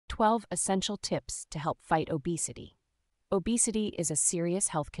12 essential tips to help fight obesity. Obesity is a serious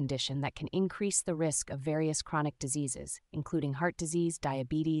health condition that can increase the risk of various chronic diseases, including heart disease,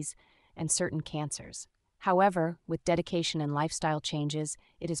 diabetes, and certain cancers. However, with dedication and lifestyle changes,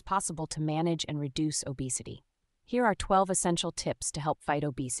 it is possible to manage and reduce obesity. Here are 12 essential tips to help fight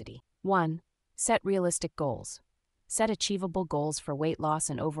obesity. 1. Set realistic goals. Set achievable goals for weight loss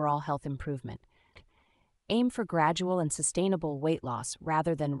and overall health improvement. Aim for gradual and sustainable weight loss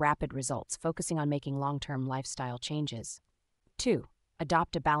rather than rapid results, focusing on making long-term lifestyle changes. 2.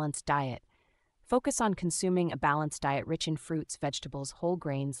 Adopt a balanced diet. Focus on consuming a balanced diet rich in fruits, vegetables, whole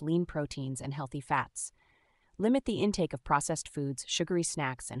grains, lean proteins, and healthy fats. Limit the intake of processed foods, sugary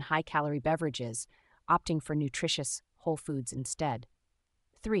snacks, and high-calorie beverages, opting for nutritious, whole foods instead.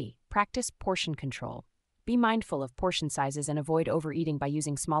 3. Practice portion control. Be mindful of portion sizes and avoid overeating by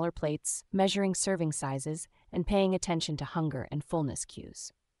using smaller plates, measuring serving sizes, and paying attention to hunger and fullness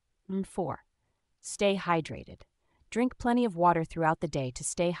cues. 4. Stay hydrated. Drink plenty of water throughout the day to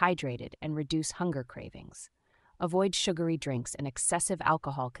stay hydrated and reduce hunger cravings. Avoid sugary drinks and excessive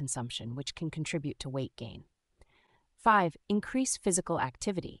alcohol consumption, which can contribute to weight gain. 5. Increase physical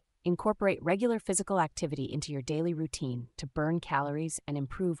activity. Incorporate regular physical activity into your daily routine to burn calories and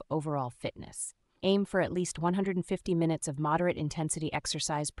improve overall fitness. Aim for at least 150 minutes of moderate intensity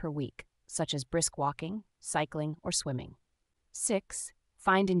exercise per week, such as brisk walking, cycling, or swimming. 6.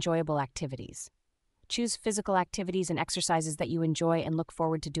 Find enjoyable activities. Choose physical activities and exercises that you enjoy and look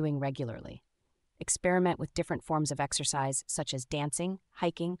forward to doing regularly. Experiment with different forms of exercise, such as dancing,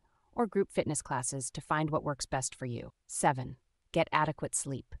 hiking, or group fitness classes to find what works best for you. 7. Get adequate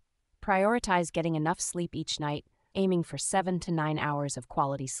sleep. Prioritize getting enough sleep each night, aiming for 7 to 9 hours of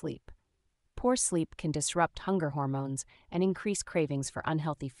quality sleep. Poor sleep can disrupt hunger hormones and increase cravings for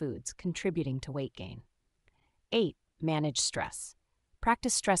unhealthy foods, contributing to weight gain. 8. Manage stress.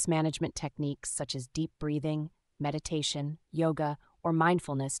 Practice stress management techniques such as deep breathing, meditation, yoga, or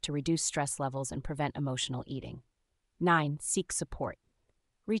mindfulness to reduce stress levels and prevent emotional eating. 9. Seek support.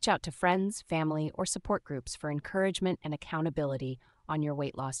 Reach out to friends, family, or support groups for encouragement and accountability on your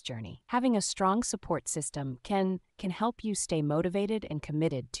weight loss journey. Having a strong support system can help you stay motivated and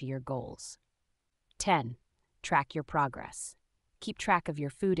committed to your goals. 10. Track your progress. Keep track of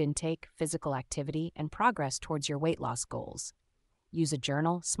your food intake, physical activity, and progress towards your weight loss goals. Use a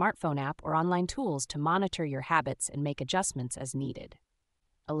journal, smartphone app, or online tools to monitor your habits and make adjustments as needed.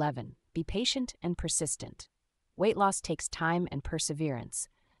 11. Be patient and persistent. Weight loss takes time and perseverance,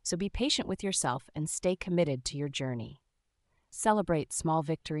 so be patient with yourself and stay committed to your journey. Celebrate small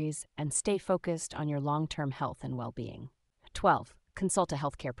victories and stay focused on your long-term health and well-being. 12. Consult a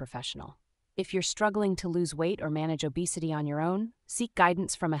healthcare professional. If you're struggling to lose weight or manage obesity on your own, seek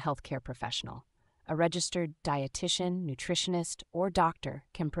guidance from a healthcare professional. A registered dietitian, nutritionist, or doctor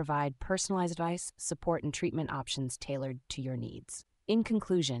can provide personalized advice, support, and treatment options tailored to your needs. In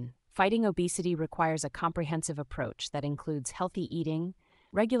conclusion, fighting obesity requires a comprehensive approach that includes healthy eating,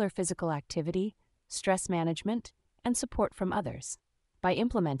 regular physical activity, stress management, and support from others. By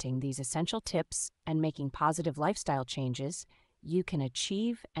implementing these essential tips and making positive lifestyle changes, you can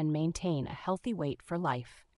achieve and maintain a healthy weight for life.